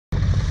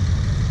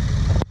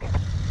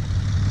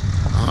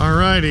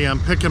Alrighty, I'm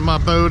picking my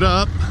boat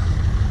up.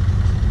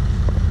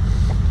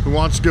 Who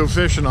wants to go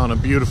fishing on a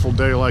beautiful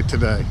day like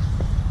today?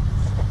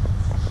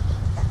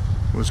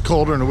 It was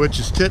colder than a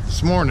witch's tit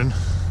this morning.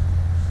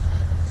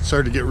 It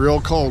started to get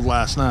real cold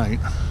last night.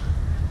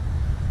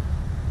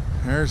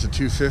 There's a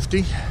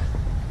 250.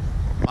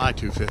 My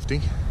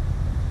 250.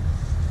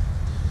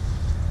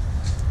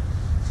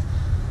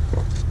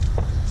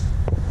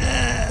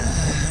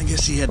 I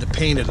guess he had to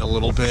paint it a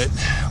little bit.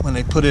 When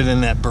they put it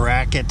in that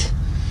bracket, it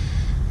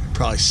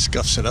probably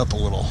scuffs it up a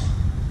little.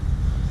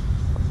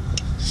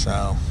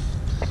 So,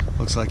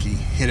 looks like he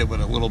hit it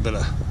with a little bit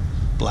of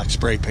black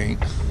spray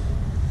paint.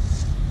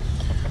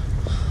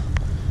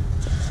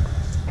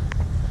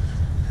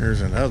 Here's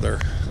another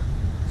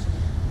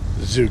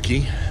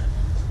SUZUKI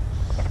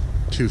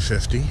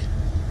 250.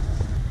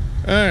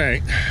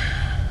 Alright,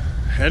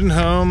 heading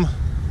home.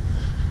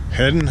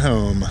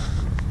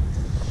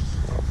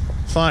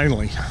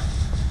 Finally.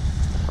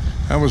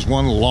 That was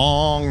one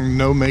long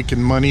no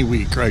making money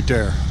week right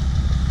there.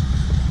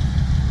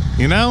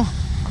 You know,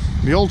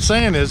 the old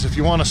saying is if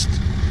you want to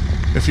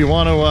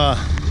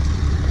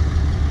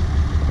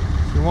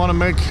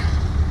make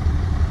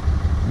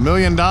 $1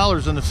 million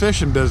in the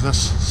fishing business,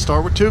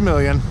 start with 2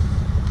 million.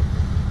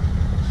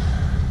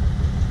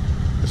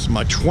 This is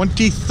my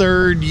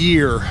 23rd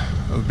year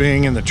of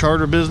being in the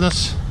charter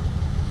business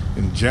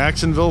in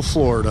Jacksonville,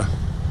 Florida.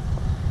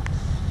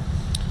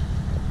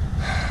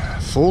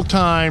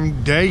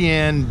 Full-time,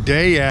 day in,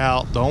 day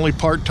out. The only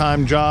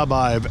part-time job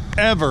I've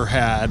ever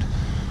had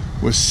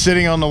was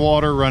sitting on the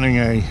water running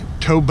a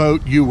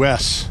towboat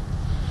US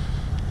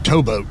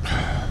towboat.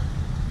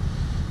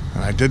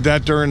 And I did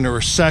that during the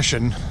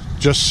recession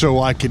just so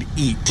I could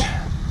eat.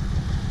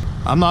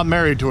 I'm not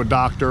married to a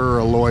doctor or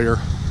a lawyer,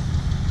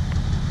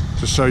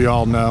 just so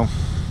y'all know.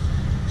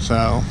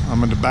 So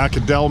I'm in the back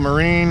of Del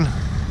Marine.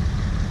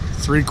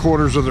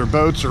 3/4 of their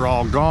boats are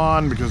all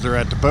gone because they're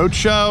at the boat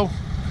show.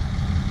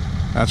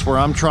 That's where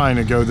I'm trying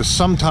to go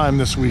sometime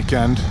this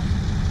weekend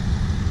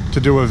to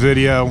do a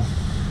video.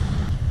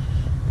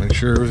 Make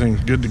sure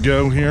everything's good to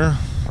go here.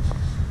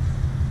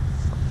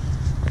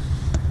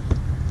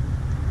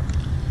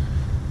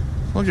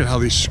 Look at how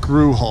these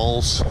screw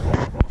holes.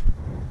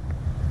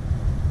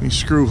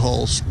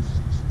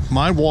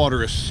 My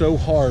water is so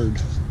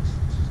hard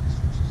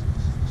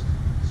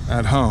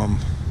at home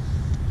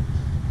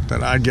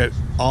that I get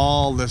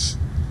all this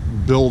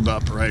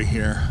buildup right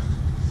here.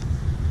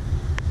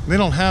 They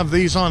don't have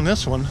these on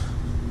this one.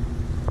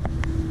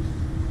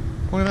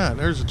 Look at that.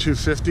 There's a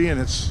 250 and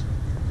it's...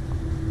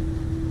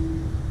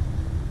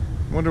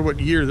 I wonder what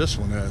year this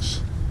one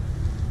is.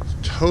 It's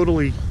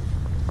totally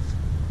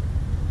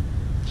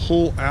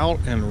pull out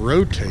and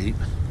rotate.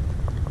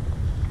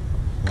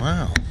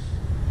 Wow.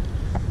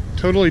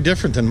 Totally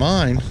different than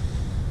mine.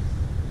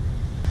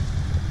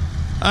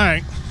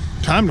 Alright,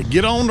 time to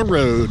get on the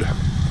road.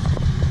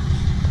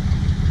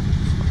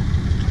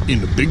 In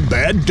the big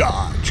bad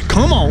Dodge.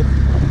 Come on.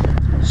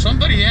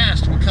 Somebody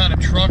asked what kind of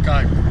truck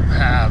I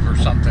have or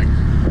something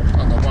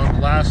on one of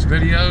the last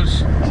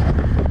videos.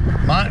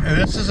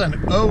 This is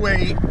an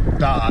 08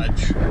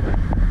 Dodge,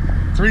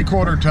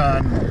 3/4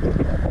 ton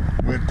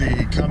with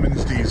the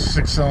Cummins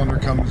diesel, 6-cylinder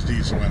Cummins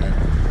diesel in it.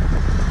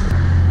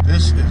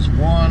 This is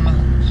one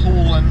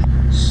pulling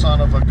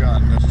son of a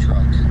gun, this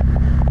truck.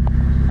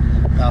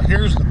 Now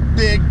here's the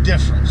big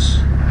difference.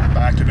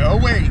 Back in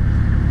 08,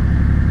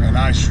 and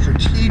I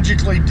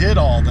strategically did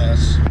all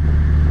this.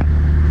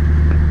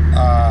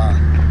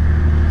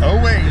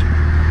 08,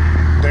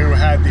 they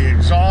had the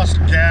exhaust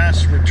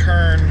gas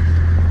return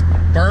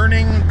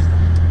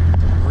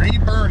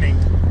reburning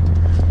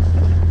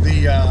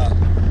the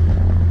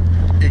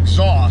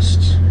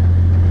exhaust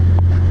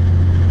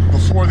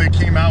before they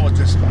came out with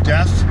this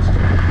DEF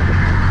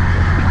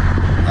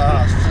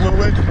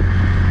fluid,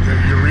 the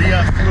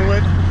urea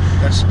fluid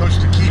that's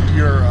supposed to keep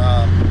your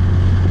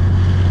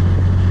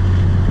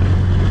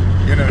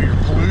your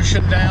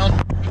pollution down.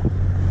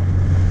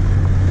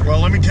 Well,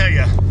 let me tell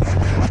you,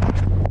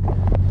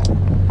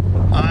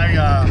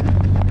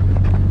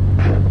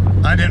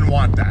 I didn't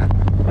want that.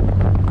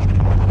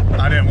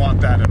 I didn't want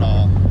that at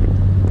all.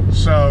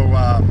 So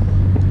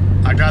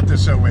I got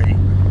this 08.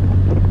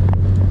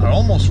 I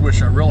almost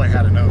wish I really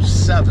had an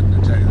 07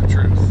 to tell you the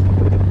truth,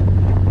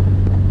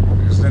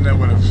 because then it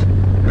would have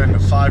been the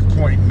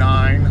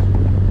 5.9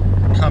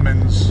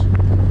 Cummins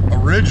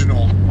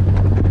original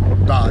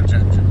Dodge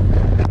engine.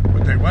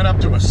 But they went up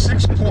to a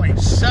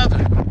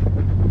 6.7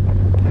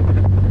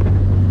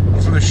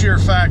 for the sheer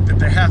fact that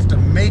they have to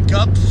make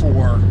up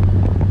for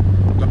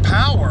the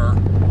power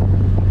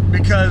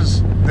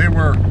because they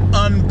were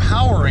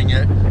unpowering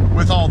it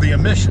with all the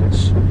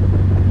emissions.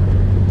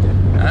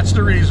 That's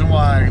the reason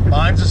why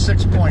mine's a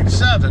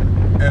 6.7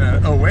 and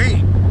an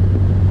 08,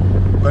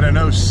 but an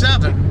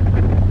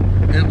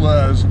 07 it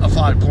was a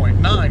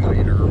 5.9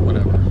 liter or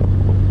whatever.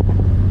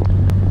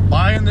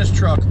 Buying this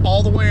truck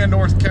all the way in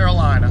North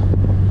Carolina,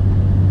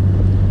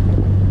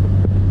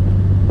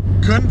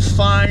 couldn't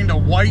find a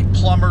white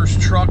plumber's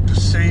truck to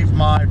save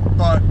my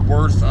butt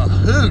worth a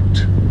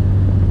hoot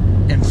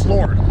in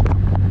Florida.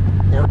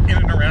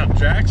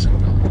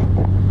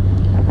 Jacksonville.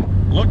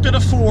 Looked at a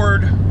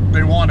Ford.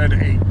 They wanted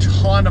a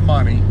ton of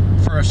money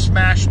for a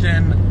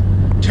smashed-in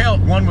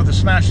one with a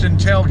smashed-in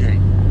tailgate,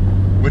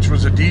 which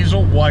was a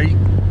diesel white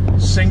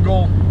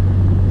single,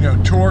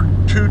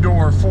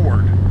 two-door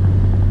Ford.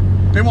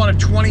 They wanted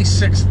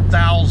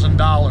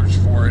 $26,000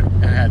 for it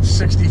and had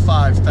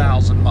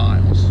 65,000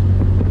 miles.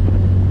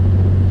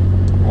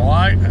 Well,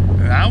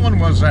 that one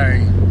was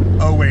a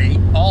 08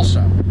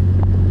 also.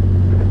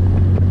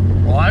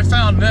 Well, I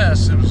found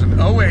this. It was an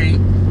 08.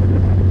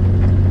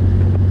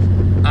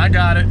 I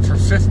got it for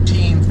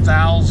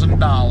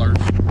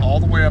 $15,000 all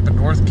the way up in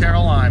North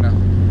Carolina.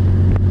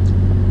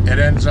 It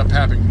ends up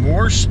having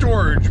more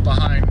storage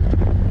behind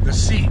the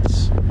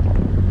seats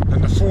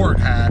than the Ford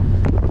had.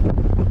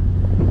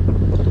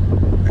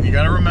 And you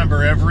got to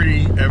remember,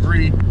 every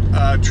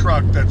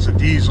truck that's a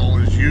diesel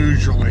is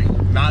usually,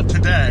 not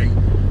today,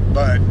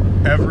 but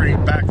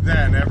back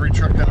then, every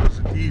truck that was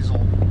a diesel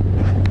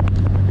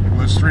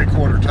was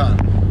 3/4 ton.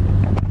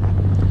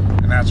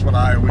 And that's what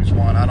I always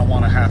want. I don't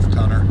want a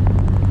half-tonner.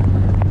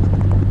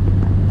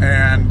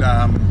 And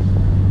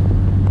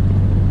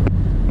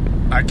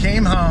I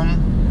came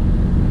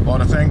home,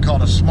 bought a thing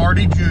called a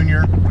Smarty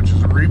Junior, which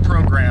is a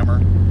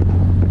reprogrammer.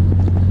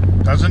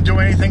 Doesn't do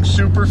anything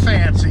super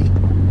fancy.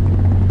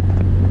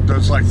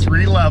 Does like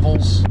 3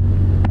 levels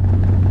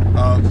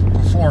of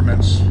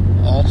performance.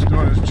 All it's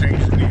doing is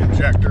changing the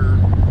injector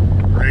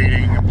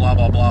rating and blah,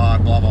 blah, blah,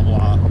 blah, blah,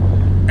 blah.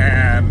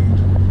 And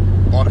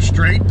bought a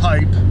straight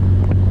pipe,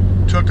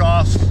 took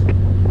off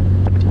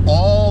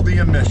all the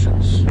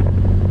emissions,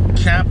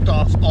 capped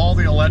off all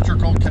the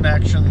electrical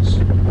connections,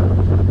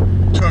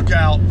 took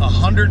out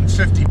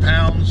 150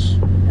 pounds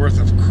worth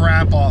of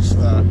crap off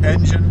the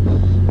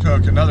engine,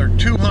 took another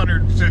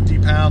 250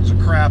 pounds of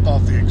crap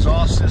off the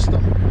exhaust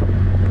system,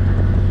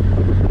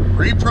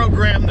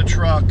 reprogrammed the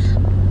truck.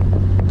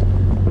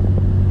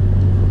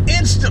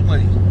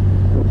 Instantly,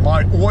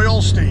 my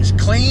oil stays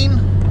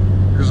clean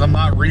because I'm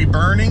not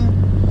reburning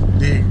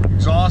the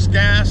exhaust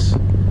gas.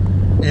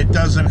 It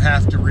doesn't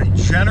have to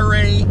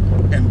regenerate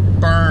and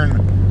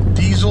burn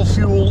diesel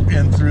fuel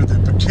in through the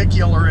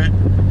particulate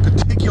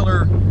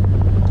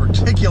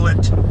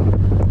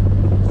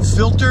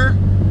filter.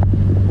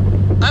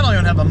 I don't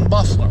even have a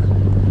muffler.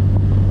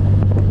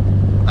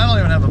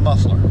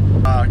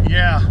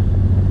 Yeah,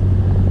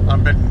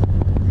 I've been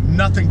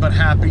nothing but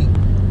happy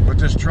with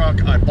this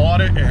truck. I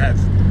bought it. It had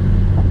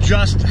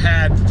just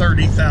had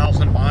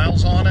 30,000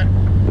 miles on it.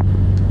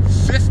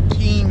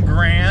 15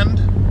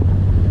 grand.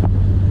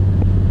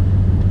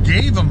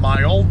 Gave him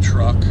my old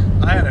truck.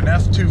 I had a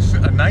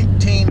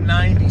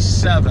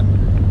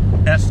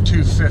 1997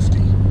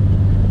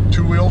 F250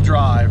 two-wheel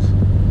drive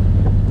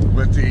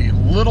with the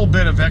little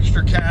bit of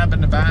extra cab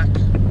in the back.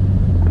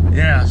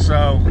 Yeah,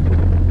 so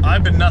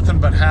I've been nothing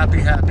but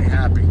happy.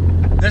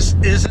 This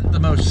isn't the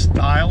most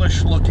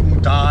stylish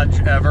looking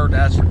Dodge ever,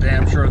 that's for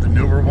damn sure. The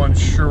newer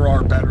ones sure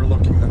are better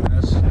looking than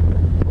this.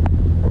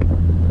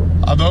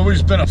 I've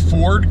always been a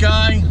Ford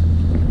guy.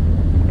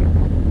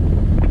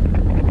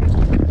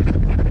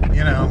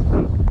 You know,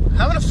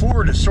 having a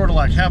Ford is sort of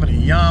like having a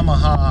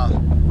Yamaha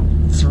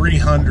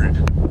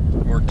 300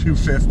 or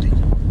 250.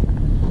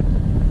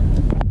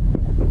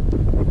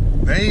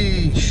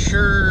 They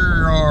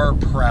sure are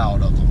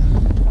proud of them.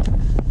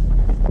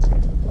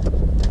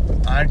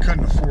 I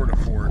couldn't afford a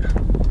Ford.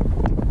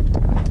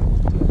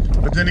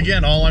 But then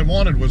again, all I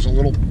wanted was a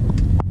little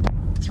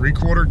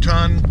 3/4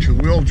 ton,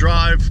 two-wheel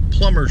drive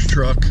plumber's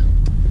truck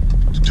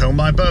to tow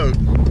my boat.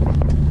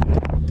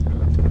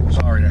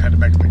 Sorry, I had to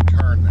make a big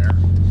turn there.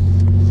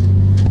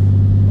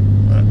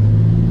 But,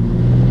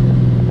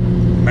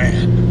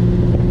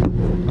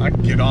 man, I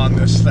can get on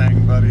this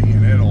thing, buddy,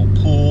 and it'll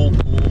pull.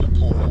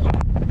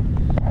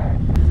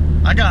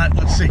 I got,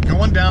 let's see,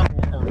 going down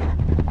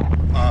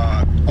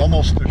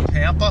almost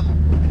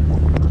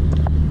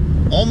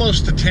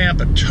to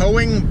Tampa,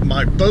 towing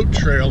my boat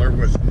trailer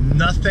with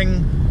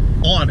nothing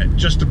on it,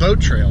 just a boat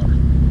trailer.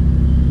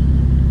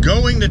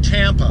 Going to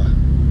Tampa,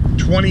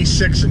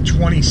 26 and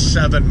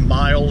 27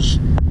 miles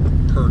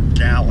per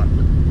gallon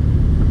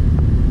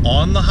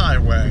on the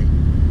highway,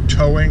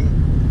 towing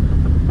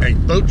a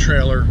boat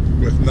trailer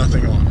with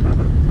nothing on it.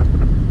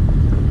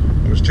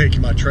 I was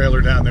taking my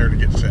trailer down there to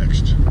get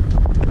fixed.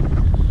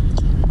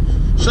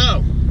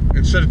 So,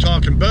 instead of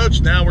talking boats,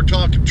 now we're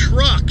talking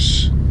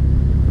trucks.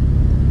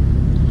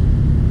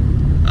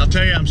 I'll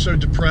tell you, I'm so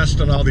depressed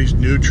on all these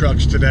new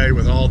trucks today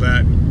with all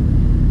that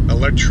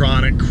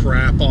electronic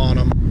crap on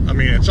them. I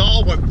mean, it's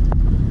all what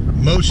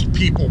most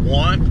people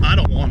want. I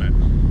don't want it.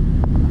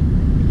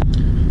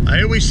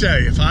 I always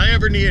say, if I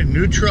ever need a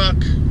new truck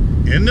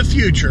in the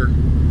future,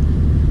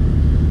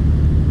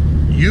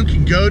 you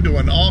can go to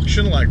an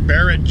auction like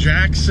Barrett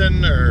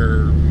Jackson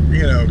or,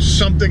 you know,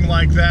 something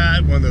like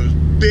that, one of those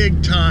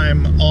big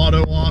time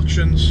auto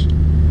auctions,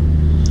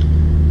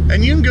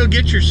 and you can go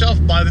get yourself,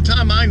 by the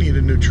time I need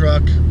a new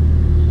truck,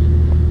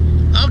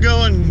 I'll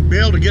go and be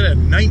able to get a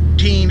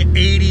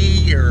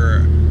 1980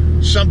 or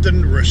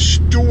something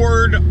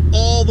restored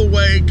all the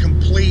way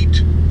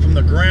complete from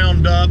the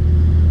ground up,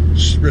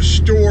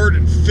 restored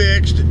and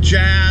fixed and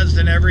jazzed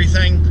and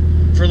everything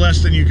for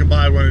less than you can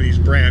buy one of these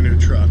brand new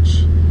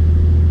trucks.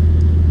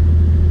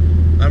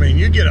 I mean,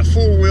 you get a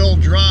 4-wheel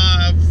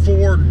drive,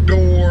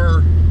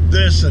 4-door,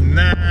 this and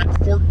that,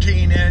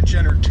 14-inch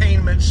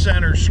entertainment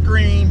center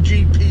screen,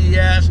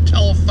 GPS,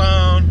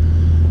 telephone,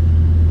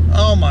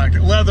 oh my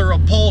God, leather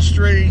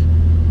upholstery.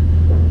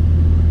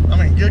 I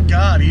mean, good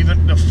God,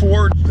 even the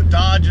Fords, the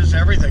Dodges,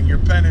 everything, you're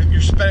spending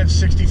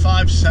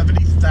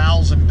 $65,000,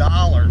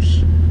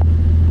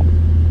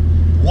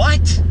 $70,000.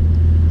 What?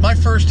 My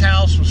first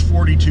house was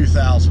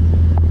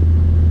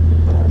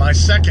 $42,000. My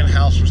second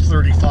house was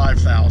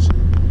 $35,000.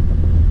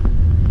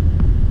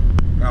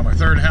 Now my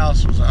third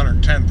house was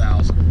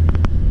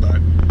 $110,000,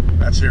 but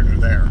that's here nor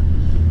there.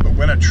 But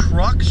when a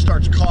truck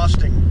starts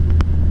costing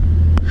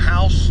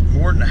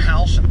more than a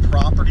house and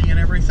property and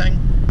everything,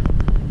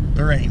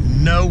 there ain't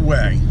no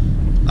way.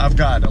 I've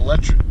got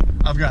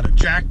a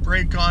jack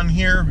brake on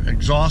here,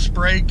 exhaust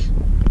brake.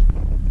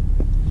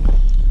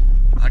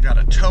 I got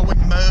a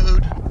towing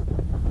mode.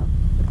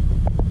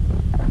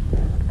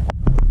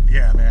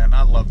 Yeah, man,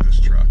 I love this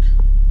truck.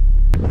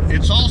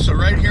 It's also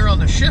right here on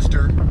the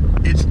shifter.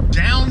 It's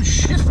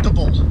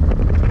downshiftable.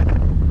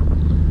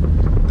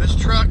 This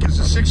truck is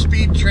a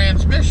 6-speed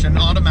transmission,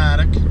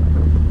 automatic.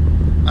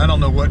 I don't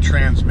know what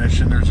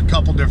transmission. There's a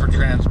couple different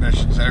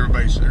transmissions.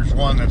 There's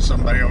one that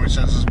somebody always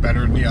says is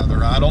better than the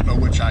other. I don't know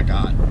which I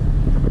got.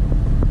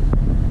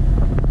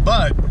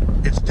 But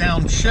it's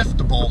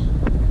downshiftable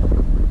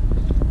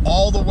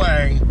all the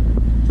way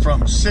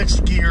from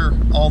 6th gear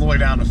all the way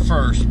down to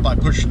 1st by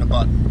pushing a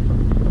button.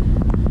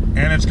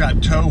 And it's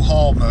got tow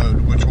haul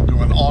mode, which will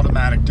do an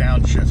automatic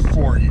downshift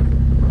for you.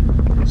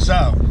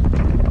 So,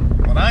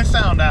 when I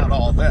found out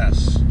all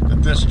this,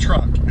 that this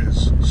truck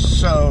is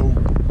so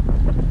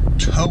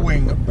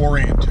towing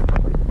oriented,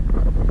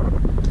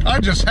 I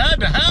just had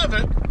to have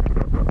it.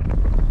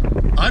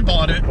 I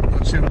bought it,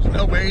 let's see, it was in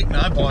 08, and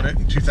I bought it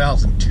in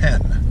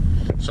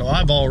 2010. So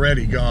I've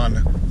already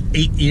gone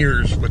 8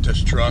 years with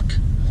this truck,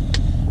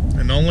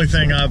 and the only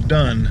thing I've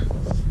done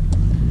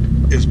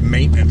is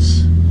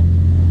maintenance.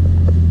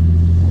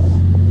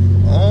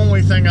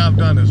 Only thing I've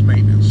done is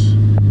maintenance.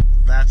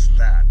 That's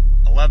that.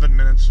 11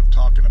 minutes of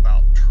talking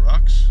about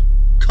trucks.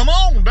 Come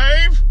on,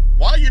 Dave.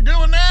 Why are you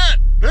doing that?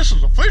 This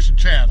is a fishing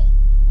channel.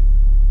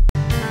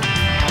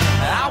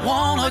 I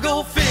wanna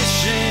go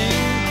fishing,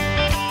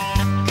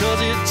 'cause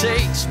it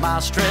takes my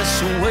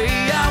stress away.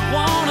 I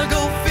wanna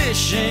go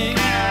fishing,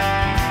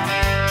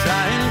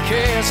 try and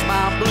cast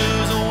my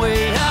blues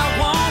away. I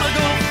wanna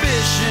go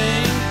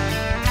fishing,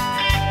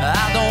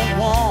 I don't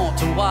want